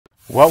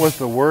What was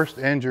the worst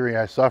injury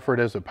I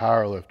suffered as a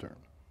powerlifter?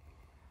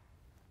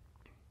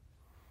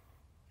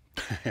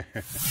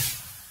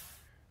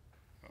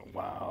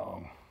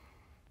 Wow.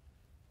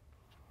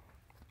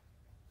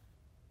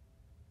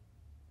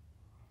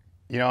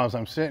 You know, as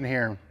I'm sitting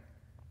here,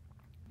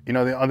 you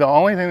know, the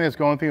only thing that's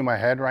going through my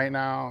head right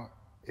now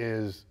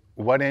is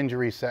what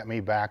injury set me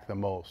back the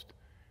most?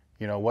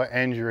 You know, what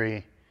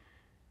injury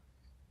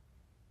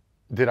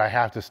did I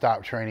have to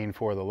stop training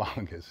for the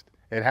longest?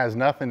 It has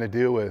nothing to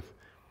do with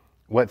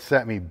what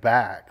set me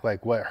back,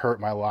 like what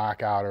hurt my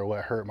lockout or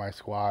what hurt my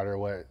squat or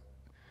what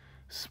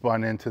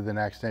spun into the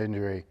next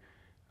injury.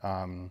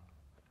 The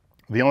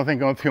only thing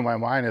going through my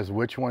mind is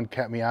which one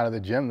kept me out of the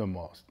gym the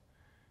most.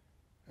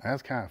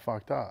 That's kind of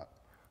fucked up.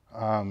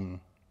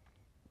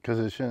 Because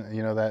it shouldn't,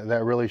 you know,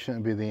 that really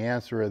shouldn't be the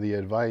answer or the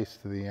advice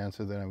to the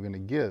answer that I'm going to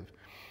give.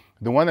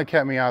 The one that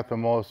kept me out the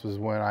most was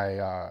when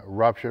I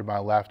ruptured my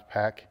left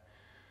pec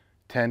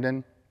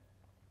tendon,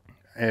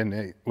 and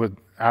it was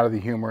out of the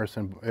humerus,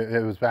 and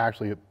it was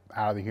actually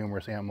out of the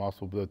humerus and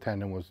muscle, but the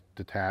tendon was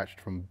detached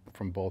from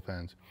both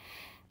ends.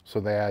 So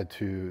they had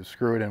to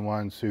screw it in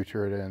one,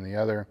 suture it in the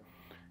other,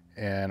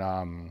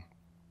 and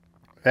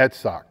that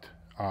sucked.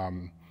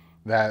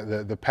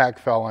 The pec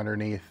fell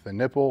underneath the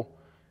nipple.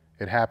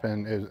 It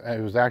happened,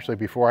 it was actually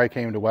before I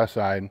came to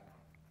Westside,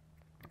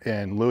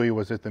 and Louis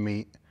was at the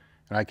meet,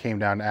 and I came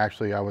down.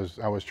 Actually, I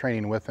was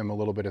training with him a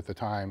little bit at the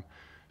time,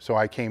 so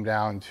I came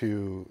down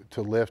to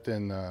lift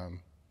in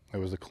it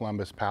was the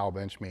Columbus PAL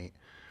bench meet.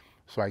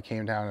 So I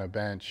came down to a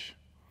bench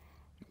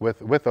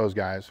with those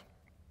guys,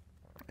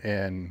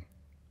 and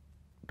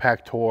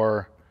pec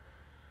tore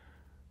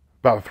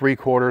about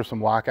 3/4,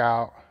 some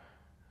lockout.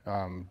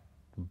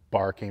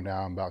 Bar came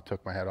down, about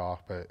took my head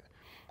off, but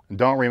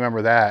don't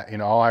remember that. You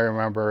know, all I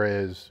remember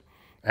is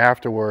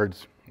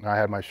afterwards, I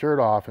had my shirt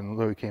off, and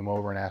Louis came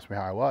over and asked me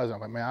how I was. I'm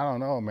like, man, I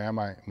don't know, man.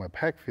 My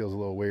pec feels a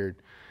little weird.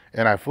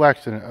 And I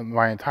flexed, and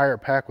my entire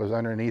pec was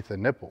underneath the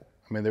nipple.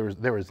 I mean,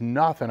 there was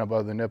nothing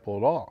above the nipple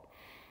at all.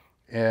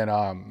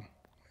 And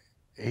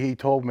he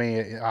told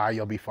me,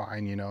 you'll be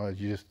fine, you know,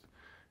 you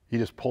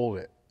just pulled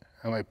it.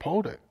 I'm like,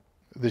 pulled it?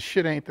 This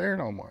shit ain't there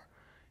no more.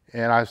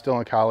 And I was still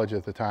in college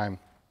at the time.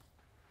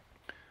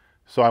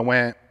 So I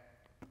went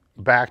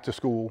back to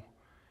school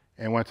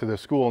and went to the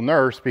school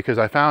nurse, because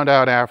I found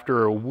out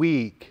after a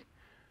week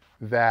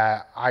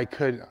that I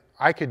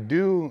could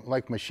do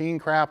like machine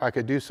crap. I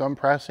could do some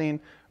pressing.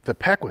 The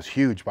pec was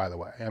huge, by the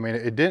way. I mean,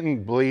 it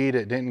didn't bleed,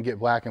 it didn't get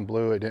black and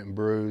blue, it didn't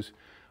bruise,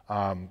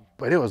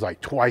 but it was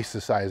like twice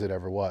the size it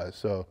ever was.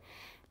 So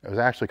it was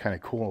actually kind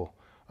of cool.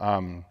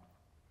 But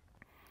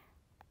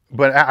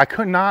I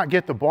could not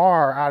get the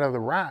bar out of the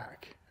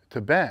rack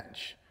to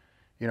bench.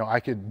 You know,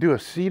 I could do a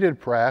seated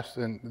press,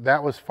 and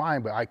that was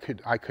fine, but I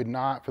could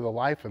not, for the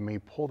life of me,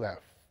 pull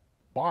that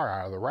bar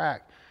out of the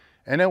rack.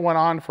 And it went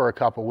on for a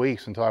couple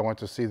weeks until I went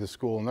to see the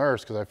school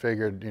nurse, because I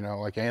figured, you know,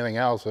 like anything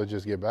else, it'll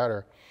just get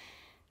better.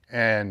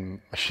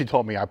 And she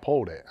told me I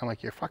pulled it. I'm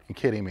like, you're fucking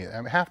kidding me.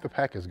 I mean, half the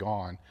pec is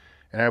gone,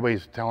 and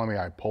everybody's telling me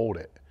I pulled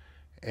it.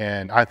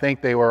 And I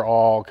think they were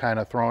all kind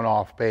of thrown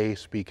off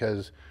base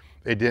because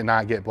it did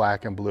not get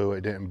black and blue,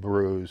 it didn't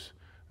bruise.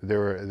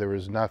 There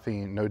was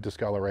nothing, no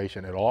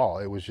discoloration at all.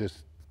 It was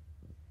just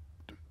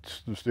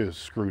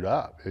screwed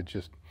up. It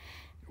just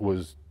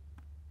was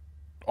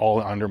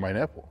all under my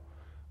nipple.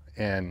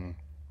 And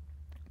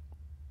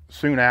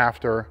soon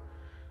after,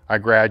 I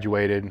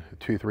graduated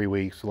 2-3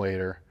 weeks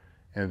later,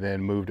 and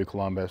then moved to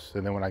Columbus.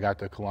 And then when I got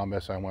to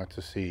Columbus, I went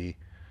to see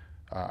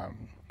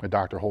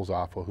Dr.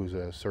 Holzoffel, who's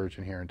a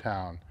surgeon here in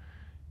town.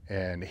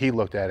 And he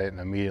looked at it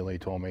and immediately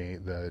told me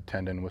the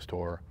tendon was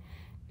tore.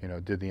 You know,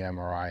 did the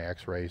MRI,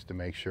 x-rays to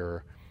make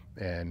sure,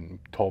 and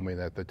told me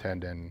that the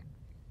tendon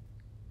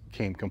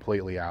came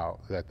completely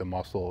out, that the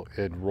muscle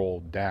had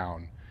rolled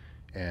down.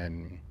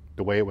 And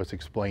the way it was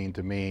explained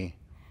to me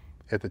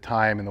at the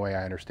time, and the way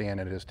I understand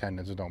it, is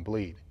tendons don't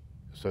bleed.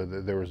 So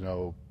there was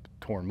no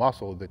torn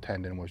muscle, the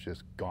tendon was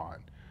just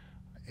gone.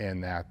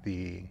 And that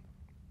the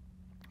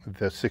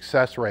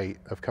success rate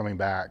of coming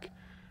back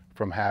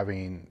from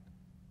having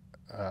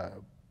a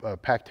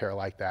pec tear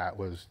like that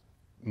was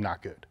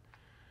not good.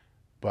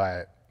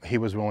 But he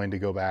was willing to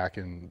go back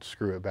and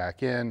screw it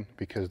back in,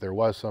 because there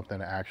was something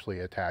to actually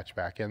attach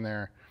back in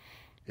there.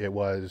 It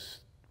was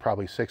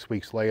probably 6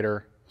 weeks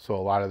later, so a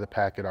lot of the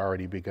pec had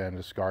already begun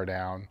to scar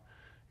down,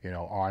 you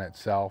know, on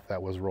itself.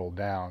 That was rolled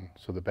down.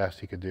 So the best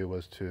he could do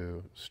was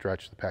to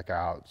stretch the pec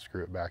out,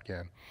 screw it back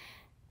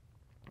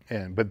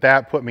in. But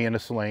that put me in a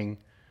sling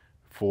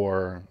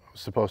for,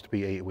 supposed to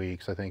be 8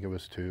 weeks. I think it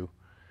was 2.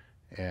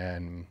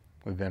 And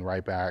then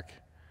right back,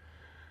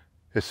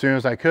 as soon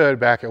as I could,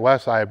 back at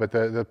Westside. But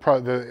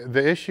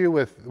the issue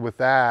with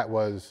that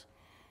was,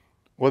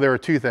 well, there were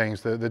 2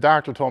 things. The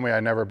doctor told me I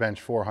never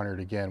bench 400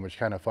 again, which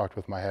kind of fucked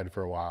with my head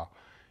for a while.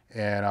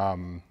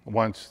 And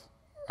once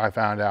I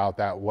found out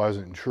that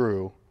wasn't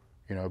true,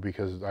 you know,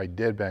 because I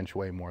did bench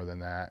way more than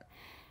that.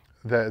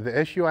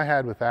 The issue I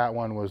had with that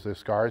one was the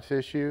scar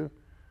tissue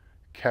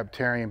kept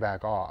tearing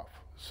back off.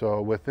 So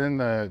within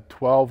the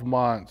 12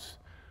 months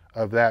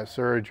of that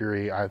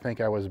surgery, I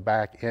think I was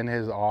back in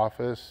his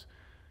office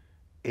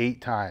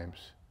 8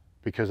 times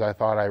because I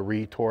thought I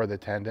re-tore the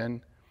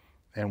tendon.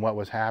 And what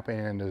was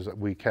happening is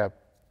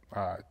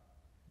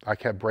I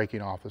kept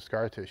breaking off the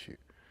scar tissue.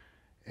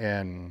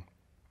 And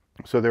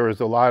so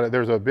there's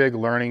a big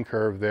learning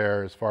curve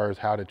there as far as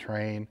how to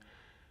train.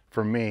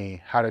 For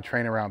me, how to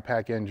train around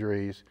pec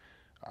injuries,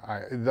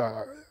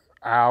 the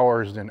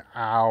hours and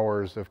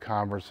hours of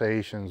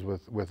conversations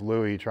with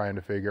Louis trying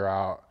to figure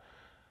out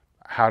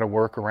how to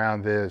work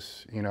around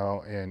this, you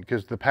know, and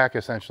because the pec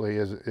essentially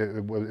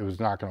it was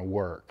not going to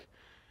work.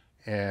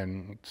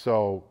 And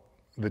so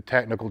the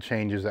technical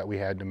changes that we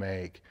had to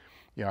make,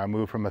 you know, I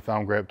moved from a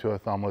thumb grip to a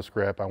thumbless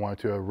grip. I went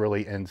to a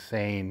really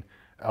insane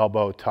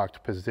elbow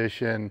tucked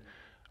position.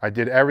 I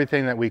did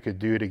everything that we could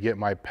do to get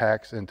my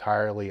pecs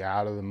entirely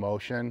out of the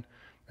motion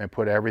and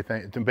put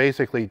everything, to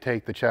basically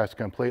take the chest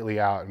completely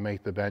out and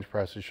make the bench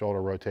press and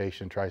shoulder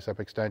rotation, tricep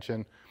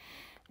extension,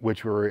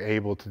 which we were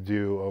able to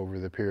do over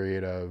the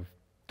period of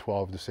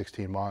 12 to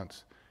 16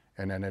 months,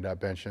 and ended up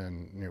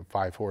benching, you know,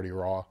 540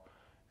 raw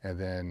and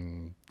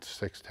then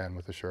 610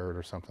 with the shirt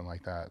or something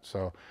like that.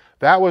 So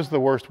that was the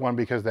worst one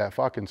because of that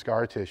fucking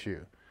scar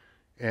tissue.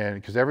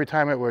 And because every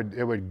time it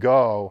would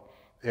go,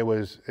 it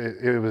was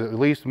at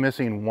least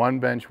missing one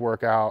bench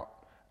workout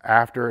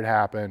after it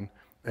happened,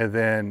 and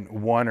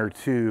then 1 or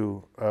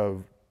 2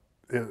 of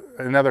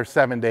another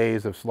 7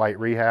 days of slight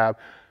rehab.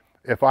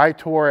 If I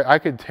tore it, I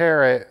could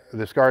tear it,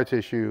 the scar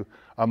tissue,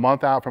 a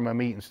month out from a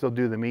meet and still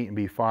do the meet and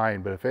be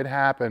fine. But if it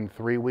happened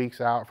 3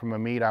 weeks out from a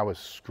meet, I was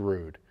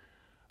screwed.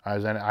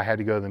 I had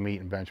to go to the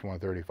meet and bench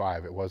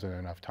 135. It wasn't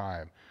enough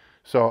time.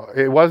 So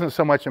it wasn't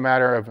so much a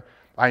matter of,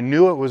 I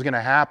knew it was going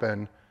to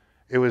happen.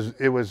 It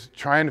was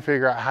trying to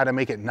figure out how to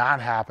make it not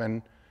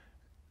happen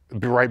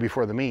right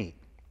before the meet.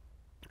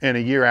 And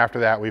a year after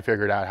that, we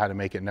figured out how to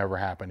make it never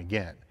happen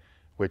again,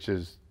 which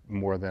is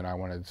more than I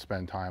wanted to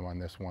spend time on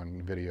this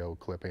one video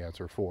clip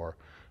answer for.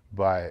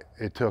 But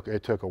it took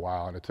a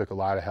while, and it took a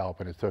lot of help,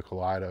 and it took a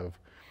lot of,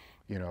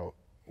 you know,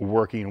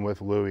 working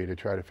with Louis to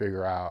try to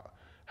figure out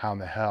how in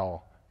the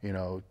hell, you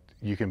know,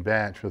 you can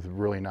bench with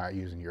really not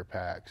using your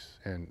pecs.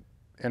 And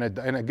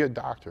a good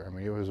doctor. I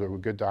mean, he was a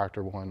good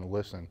doctor willing to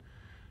listen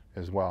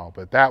as well.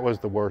 But that was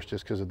the worst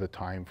just because of the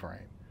time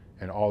frame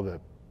and all the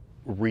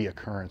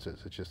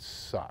reoccurrences. It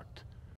just sucked.